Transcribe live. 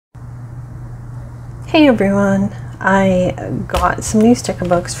Hey everyone, I got some new sticker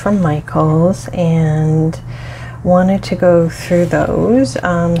books from Michaels and wanted to go through those.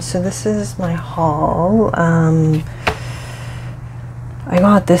 So this is my haul.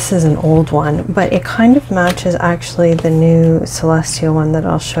 This is an old one, but it kind of matches actually the new Celestial one that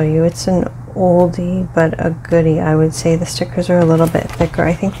I'll show you. It's an oldie but a goodie, I would say. The stickers are a little bit thicker.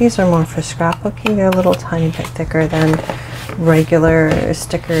 I think these are more for scrapbooking. They're a little tiny bit thicker than regular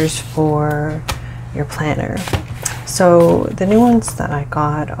stickers for your planner. So the new ones that I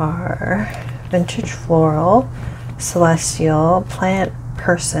got are Vintage Floral, Celestial, Plant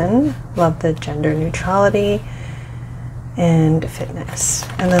Person, love the gender neutrality, and Fitness.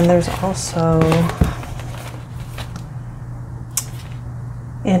 And then there's also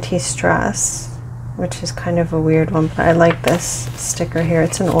Anti-Stress, which is kind of a weird one, but I like this sticker here.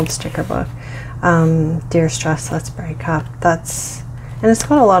 It's an old sticker book. Dear Stress, Let's Break Up. And it's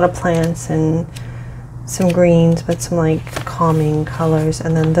got a lot of plants and some greens, but some like calming colors.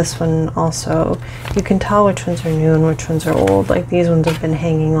 And then this one also, you can tell which ones are new and which ones are old. Like these ones have been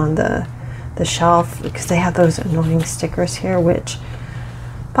hanging on the shelf because they have those annoying stickers here, which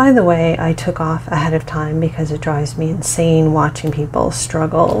by the way I took off ahead of time because it drives me insane watching people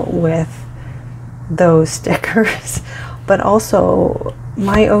struggle with those stickers. But also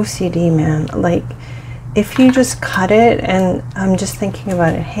my OCD, man, like if you just cut it, and I'm just thinking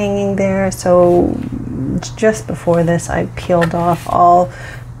about it hanging there. So just before this I peeled off all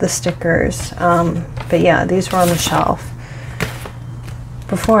the stickers, but yeah, these were on the shelf.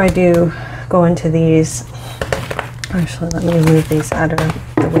 Before I do go into these, actually let me move these out of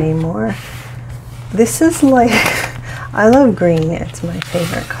the way more. This is like I love green, it's my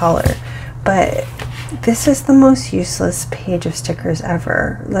favorite color, but this is the most useless page of stickers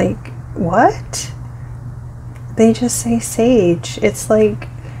ever. Like, what? They just say sage. It's like,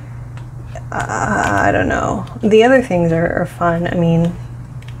 I don't know. The other things are fun. I mean,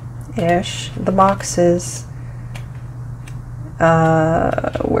 ish. The boxes,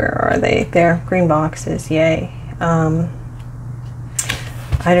 where are they? There, green boxes, yay. I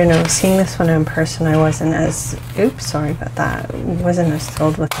don't know, seeing this one in person, I wasn't as, oops, sorry about that, wasn't as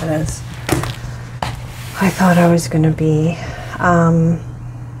thrilled with it as I thought I was going to be.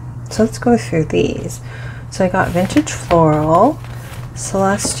 So let's go through these. So I got Vintage Floral,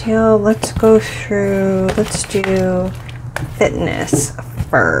 Celestial, let's do Fitness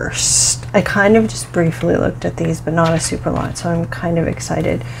first. I kind of just briefly looked at these, but not a super lot, so I'm kind of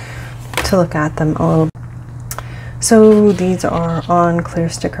excited to look at them a little bit. So these are on clear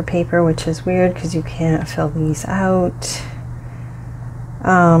sticker paper, which is weird because you can't fill these out.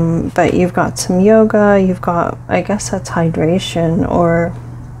 But you've got some yoga, you've got, I guess that's hydration, or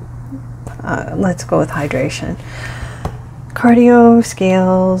let's go with hydration. Cardio,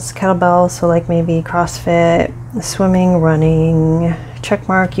 scales, kettlebell, so like maybe CrossFit, swimming, running, check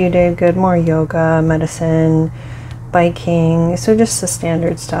mark, you did good, more yoga, medicine, biking, so just the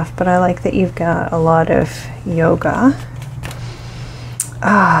standard stuff. But I like that you've got a lot of yoga.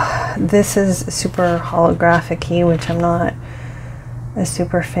 This is super holographic-y, which I'm not a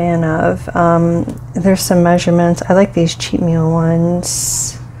super fan of. There's some measurements. I like these cheat meal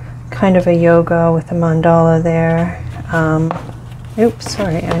ones, kind of a yoga with a mandala there. Oops,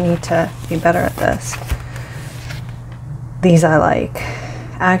 sorry, I need to be better at this. These I like.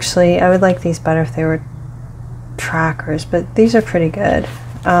 Actually, I would like these better if they were trackers, but these are pretty good.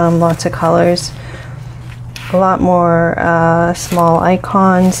 Lots of colors, a lot more small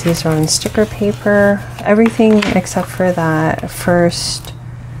icons. These are on sticker paper. Everything except for that first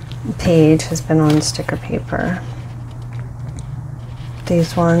page has been on sticker paper.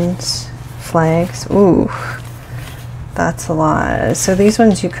 These ones, flags, ooh, that's a lot. So these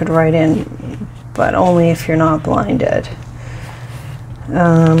ones you could write in, but only if you're not blinded.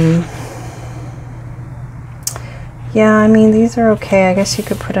 Yeah, I mean, these are okay. I guess you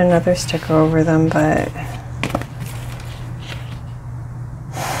could put another sticker over them, but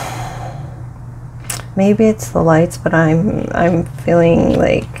maybe it's the lights, but I'm feeling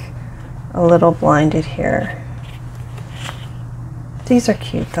like a little blinded here. These are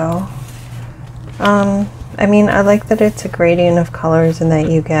cute though. I mean, I like that it's a gradient of colors and that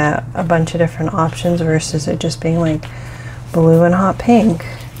you get a bunch of different options versus it just being like blue and hot pink.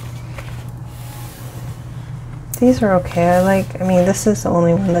 These are okay. I mean, this is the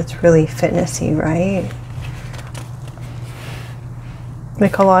only one that's really fitnessy, right?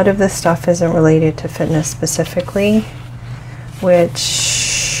 Like a lot of this stuff isn't related to fitness specifically,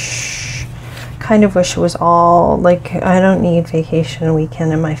 which kind of wish it was all, like, I don't need vacation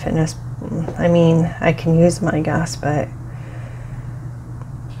weekend in my fitness. I mean, I can use them, I guess, but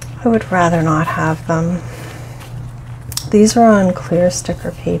I would rather not have them. These are on clear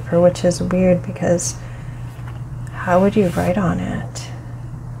sticker paper, which is weird because how would you write on it?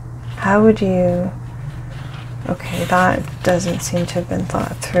 How would you... Okay, that doesn't seem to have been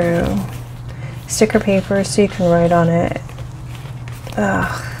thought through. Sticker paper, so you can write on it.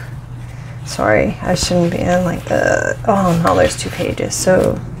 Ugh. Sorry, I shouldn't be in like the... Oh no, there's 2 pages.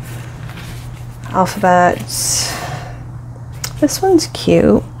 So, alphabets. This one's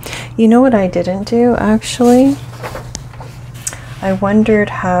cute. You know what I didn't do, actually? I wondered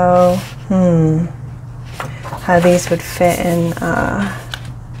how these would fit in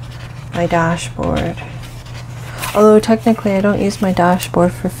my dashboard. Although technically I don't use my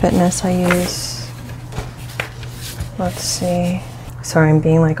dashboard for fitness, I use... Let's see. Sorry, I'm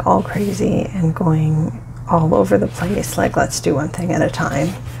being like all crazy and going all over the place. Like, let's do one thing at a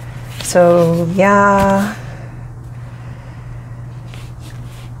time. So, yeah.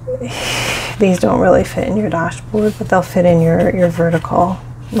 These don't really fit in your dashboard, but they'll fit in your vertical,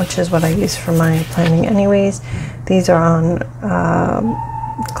 which is what I use for my planning anyways. These are on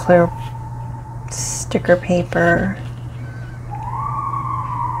clear sticker paper.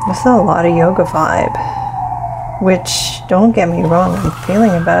 This is a lot of yoga vibe, which, don't get me wrong, I'm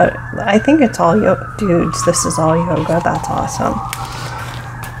feeling about. I think it's all yoga. Dudes, this is all yoga. That's awesome.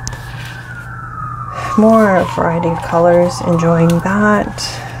 More variety of colors, enjoying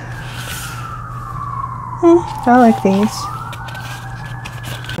that. I like these.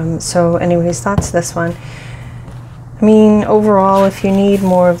 So anyways, that's this one. I mean, overall, if you need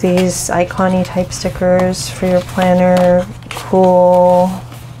more of these icon-y type stickers for your planner, cool.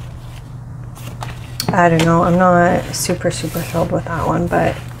 I don't know, I'm not super thrilled with that one,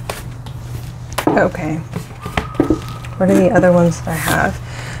 but okay. What are the other ones that I have?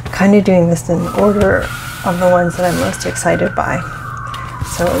 I'm kind of doing this in order of the ones that I'm most excited by.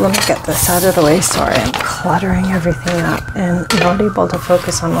 So let me get this out of the way. Sorry, I'm cluttering everything up and not able to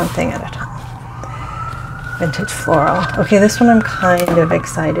focus on one thing at a time. Vintage Floral. Okay, this one I'm kind of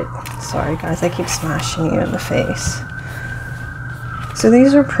excited. Sorry guys, I keep smashing you in the face. So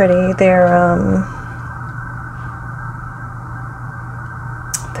these are pretty. They're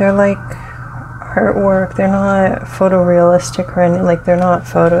like artwork. They're not photorealistic or anything. Like, they're not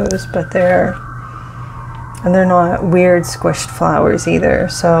photos, but they're not weird squished flowers either.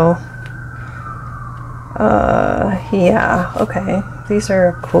 So yeah, okay, these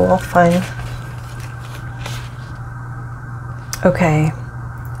are cool, fine. Okay,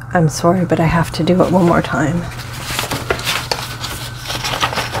 I'm sorry, but I have to do it one more time.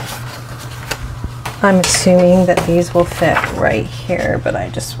 I'm assuming that these will fit right here, but I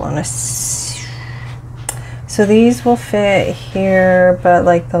just want to see. So these will fit here, but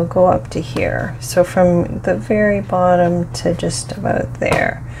like they'll go up to here. So from the very bottom to just about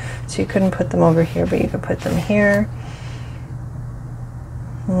there. So you couldn't put them over here, but you could put them here.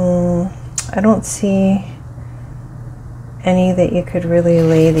 I don't see any that you could really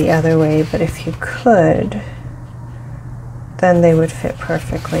lay the other way, but if you could, then they would fit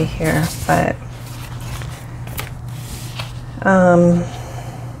perfectly here. But oh,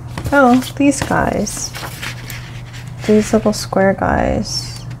 these guys, these little square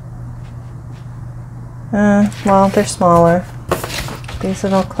guys, well, they're smaller. These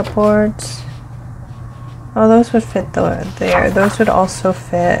little clipboards, oh, those would fit there. Those would also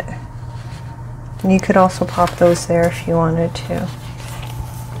fit. And you could also pop those there if you wanted to.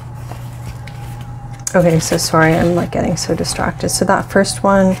 Okay, so sorry, I'm like getting so distracted. So that first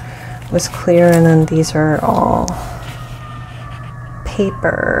one was clear, and then these are all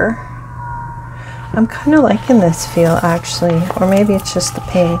paper. I'm kind of liking this feel, actually, or maybe it's just the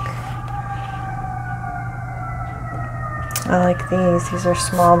pink. I like these. These are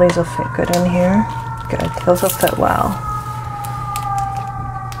small. These will fit good in here. Good. Those will fit well.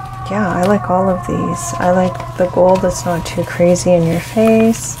 Yeah, I like all of these. I like the gold that's not too crazy in your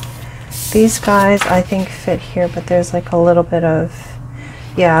face. These guys I think fit here, but there's like a little bit of,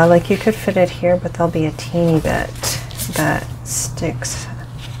 yeah, like you could fit it here, but there'll be a teeny bit that sticks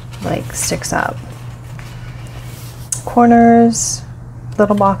up. Corners,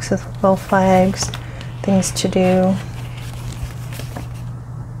 little boxes with little flags, things to do.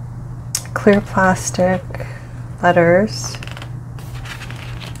 Clear plastic letters.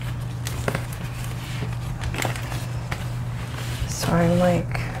 Sorry,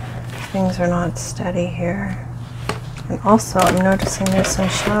 like, things are not steady here. And also, I'm noticing there's some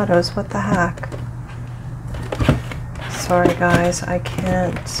shadows. What the heck? Sorry guys, I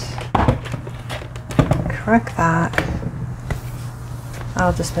can't correct that.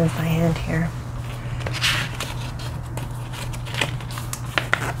 I'll just move my hand here.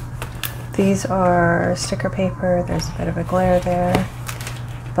 These are sticker paper. There's a bit of a glare there,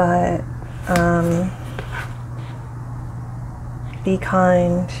 but be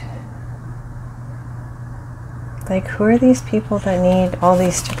kind. Like, who are these people that need all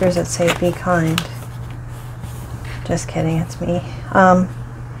these stickers that say be kind? Just kidding, it's me. Oh,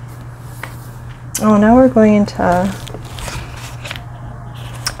 now we're going into...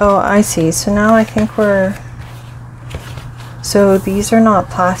 oh, I see. So now I think we're... so these are not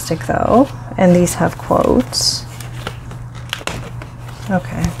plastic though, and these have quotes.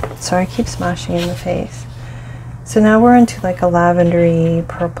 Okay, sorry, I keep smashing in the face. So now we're into like a lavendery,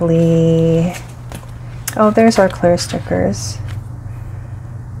 purpley... oh, there's our clear stickers.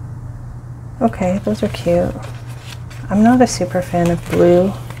 Okay, those are cute. I'm not a super fan of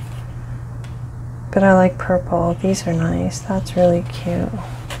blue, but I like purple. These are nice. That's really cute.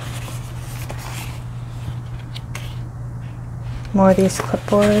 More of these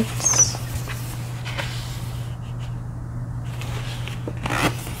clipboards.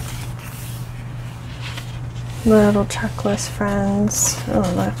 Little checklist friends. Oh,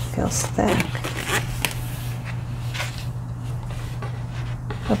 that feels thick.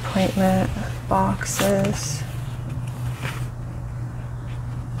 Appointment boxes.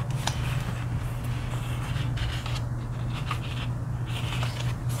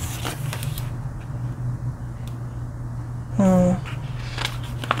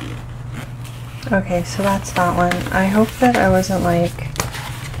 Okay, so that's that one. I hope that I wasn't like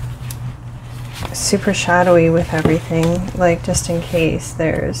super shadowy with everything, like just in case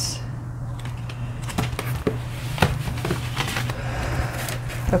there's...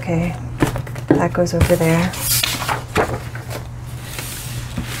 okay, that goes over there.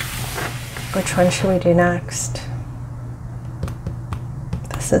 Which one should we do next?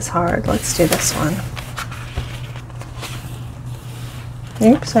 This is hard. Let's do this one.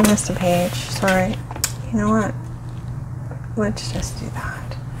 Oops, I missed a page. Sorry. You know what? Let's just do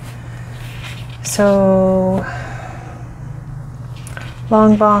that. So,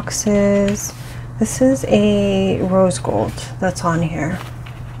 long boxes. This is a rose gold that's on here.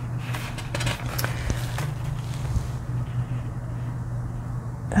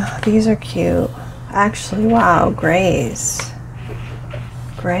 Oh, these are cute. Actually, wow, grays.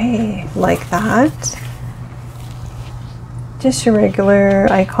 Gray, like that. Just your regular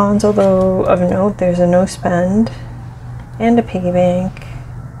icons, although of note there's a no spend and a piggy bank,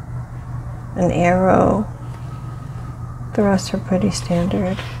 an arrow. The rest are pretty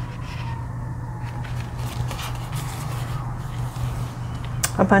standard.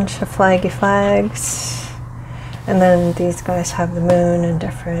 A bunch of flaggy flags, and then these guys have the moon in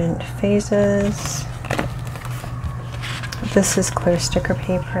different phases. This is clear sticker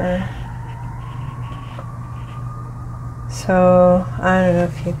paper. So, I don't know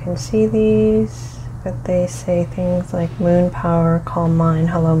if you can see these, but they say things like moon power, calm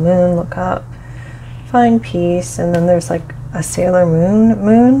mind, hello moon, look up, find peace, and then there's like a Sailor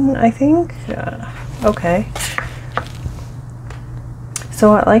Moon, I think? Okay.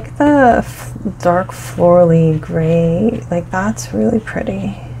 So I like the dark florally gray, like that's really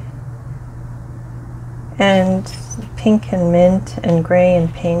pretty. And pink and mint and gray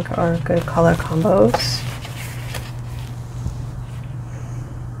and pink are good color combos.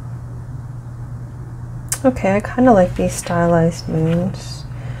 Okay, I kind of like these stylized moons.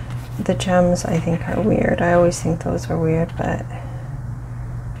 The gems I think are weird. I always think those are weird, but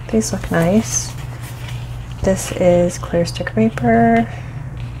these look nice. This is clear sticker paper.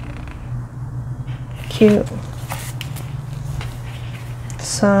 Cute.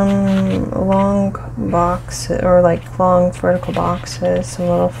 Some long boxes, or like long vertical boxes, some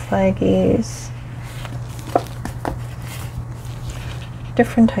little flaggies.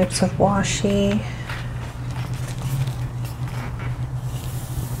 Different types of washi.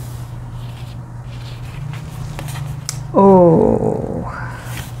 Oh,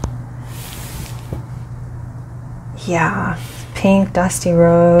 yeah, pink, dusty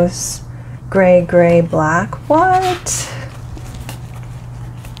rose, gray, gray, black. What?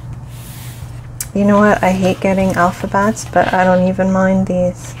 You know what? I hate getting alphabets, but I don't even mind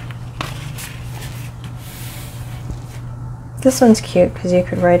these. This one's cute because you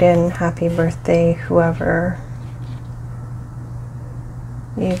could write in happy birthday, whoever.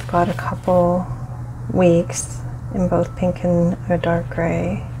 You've got a couple weeks in both pink and a dark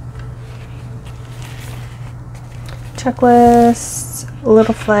gray. Checklists,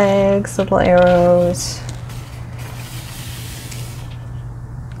 little flags, little arrows,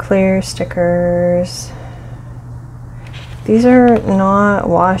 clear stickers. These are not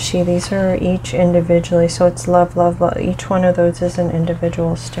washi, these are each individually, so it's love, love, love. Each one of those is an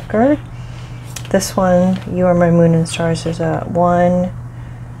individual sticker. This one, You Are My Moon and Stars, there's a 1,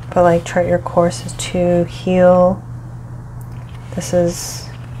 but like Chart Your Course is 2, Heal. This is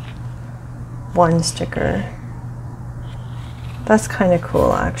 1 sticker. That's kind of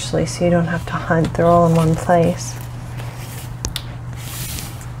cool actually, so you don't have to hunt, they're all in one place.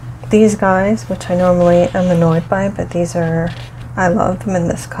 These guys, which I normally am annoyed by, but these are, I love them in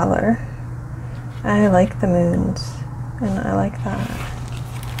this color. I like the moons, and I like that.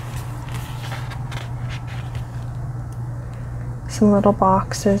 Some little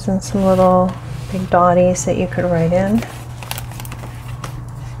boxes and some little big dotties that you could write in.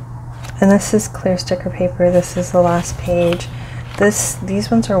 And this is clear sticker paper. This is the last page.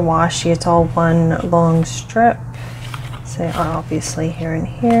 These ones are washi. It's all one long strip. So they are obviously here and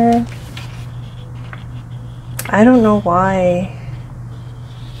here. I don't know why.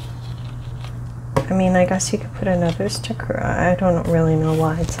 I mean, I guess you could put another sticker. I don't really know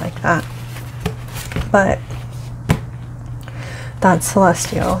why it's like that. But that's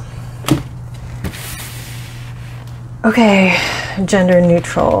Celestial. Okay, gender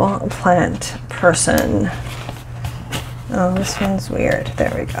neutral plant person. Oh, this one's weird.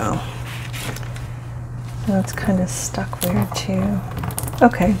 There we go. That's kind of stuck weird too.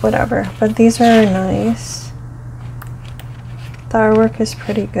 Okay, whatever. But these are nice. The artwork is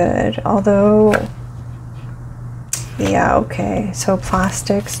pretty good, although, yeah, okay. So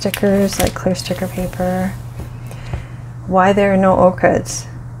plastic stickers, like clear sticker paper. Why there are no orchids?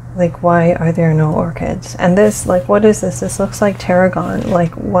 Like, why are there no orchids? And this, like, what is this? This looks like tarragon.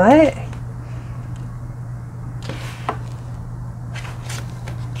 Like, what?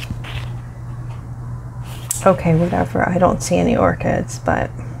 Okay, whatever. I don't see any orchids, but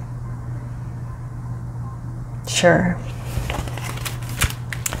sure.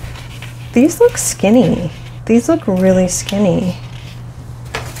 These look skinny. These look really skinny.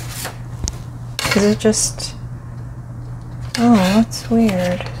 Is it just... Oh, that's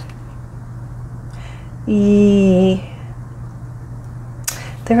weird.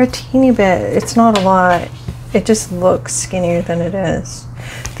 They're a teeny bit. It's not a lot. It just looks skinnier than it is.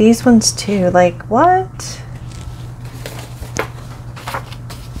 These ones too. Like, what?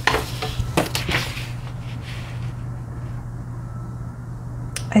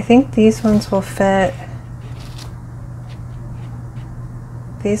 I think these ones will fit.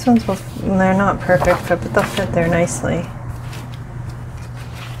 These ones will, they're not perfect fit, but they'll fit there nicely.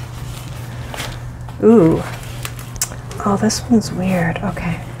 Ooh. Oh, this one's weird.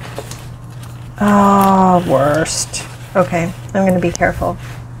 Okay. Oh, worst. Okay, I'm going to be careful.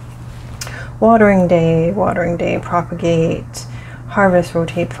 Watering day, propagate, harvest,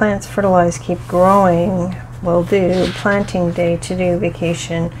 rotate plants, fertilize, keep growing, will do, planting day, to do,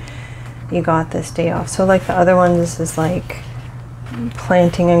 vacation, you got this day off. So like the other ones, this is like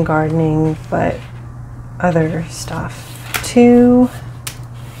planting and gardening, but other stuff too.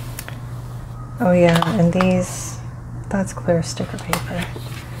 Oh yeah, and these, that's clear sticker paper.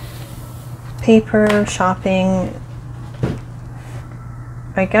 Paper, shopping,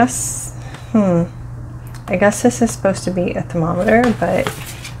 I guess, I guess this is supposed to be a thermometer, but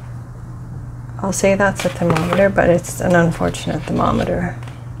I'll say that's a thermometer, but it's an unfortunate thermometer.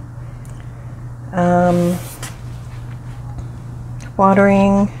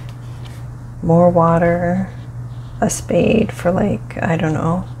 Watering, more water, a spade for like, I don't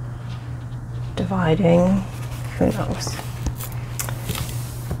know, dividing, who knows.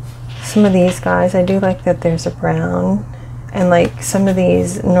 Some of these guys, I do like that there's a brown, and like some of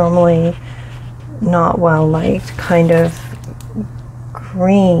these normally not well liked kind of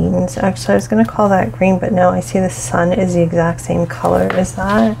greens. Actually, I was going to call that green, but now I see the sun is the exact same color as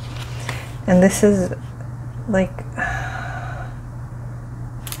that. And this is like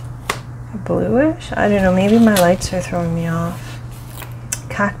bluish. I don't know, maybe my lights are throwing me off.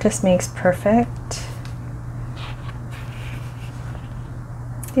 Cactus makes perfect.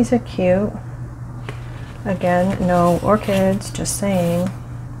 These are cute. Again, no orchids, just saying.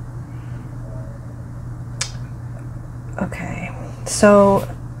 Okay, so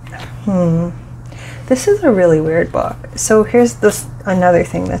this is a really weird book. So here's this another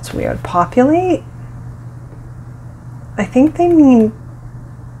thing that's weird. Populate, I think they mean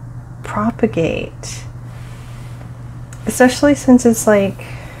propagate, especially since it's like,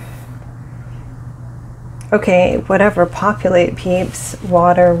 okay, whatever, populate peeps,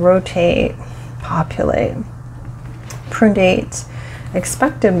 water, rotate, populate, predate,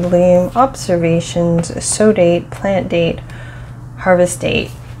 expected bloom, observations, sow date, plant date, harvest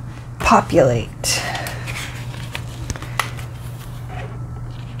date, populate.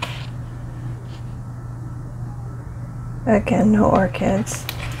 Again, no orchids.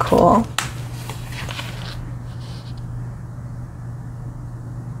 Cool.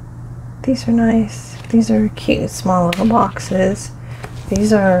 These are nice. These are cute, small little boxes.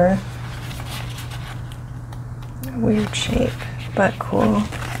 These are a weird shape, but cool.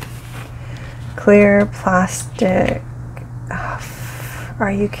 Clear plastic. Oh,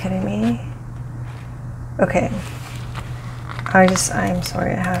 are you kidding me? Okay. I'm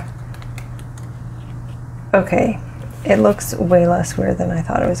sorry, okay. It looks way less weird than I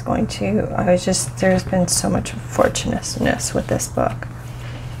thought it was going to. There's been so much unfortunateness with this book.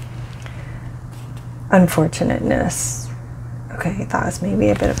 Unfortunateness. Okay, that was maybe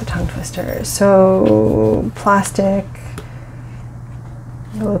a bit of a tongue twister. So, plastic,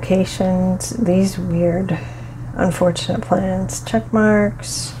 locations, these weird, unfortunate plants, check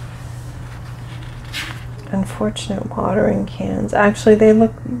marks, unfortunate watering cans. Actually, they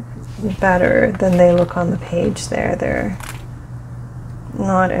look better than they look on the page there. They're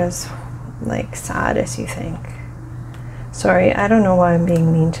not as, like, sad as you think. Sorry, I don't know why I'm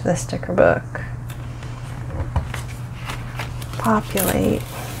being mean to the sticker book. Populate.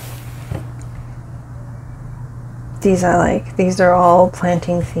 These I like. These are all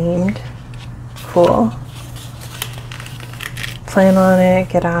planting themed. Cool. Plan on it,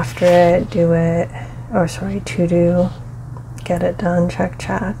 get after it, do it. Oh, sorry, to do. Get it done, check,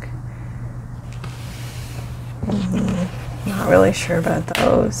 check. Not really sure about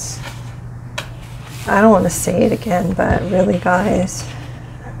those. I don't want to say it again, but really, guys,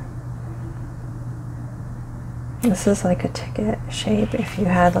 this is like a ticket shape if you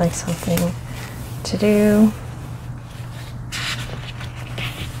had like something to do.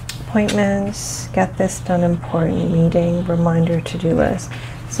 Appointments, get this done, important meeting, reminder, to-do list.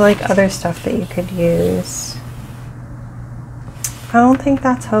 So like other stuff that you could use. I don't think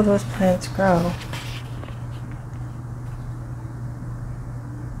that's how those plants grow.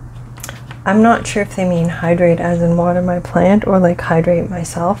 I'm not sure if they mean hydrate as in water my plant or like hydrate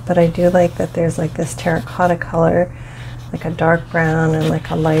myself, but I do like that there's like this terracotta color, like a dark brown and like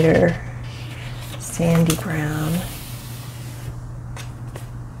a lighter sandy brown.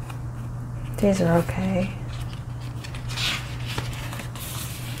 These are okay.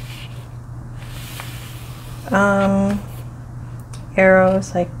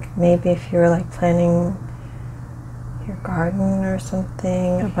 Arrows, like maybe if you were like planning your garden or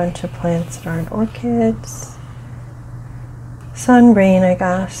something, a bunch of plants that aren't orchids. Sun, rain, I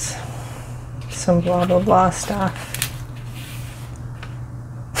guess. Some blah blah blah stuff.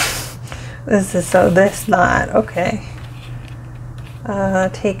 This is so this, that, okay.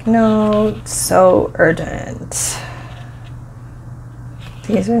 Take note, so urgent.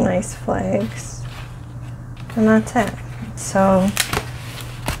 These are nice flags. And that's it. So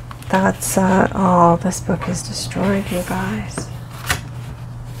that's oh, this book is destroyed, you guys.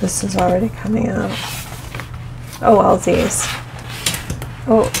 This is already coming out. Oh, wellsies.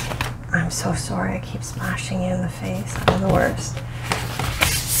 Oh, I'm so sorry. I keep smashing you in the face. I'm the worst.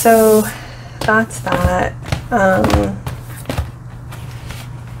 So that's that.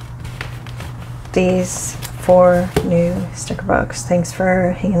 These 4 new sticker books. Thanks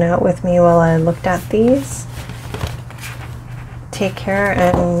for hanging out with me while I looked at these. Take care,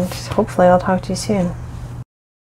 and hopefully I'll talk to you soon.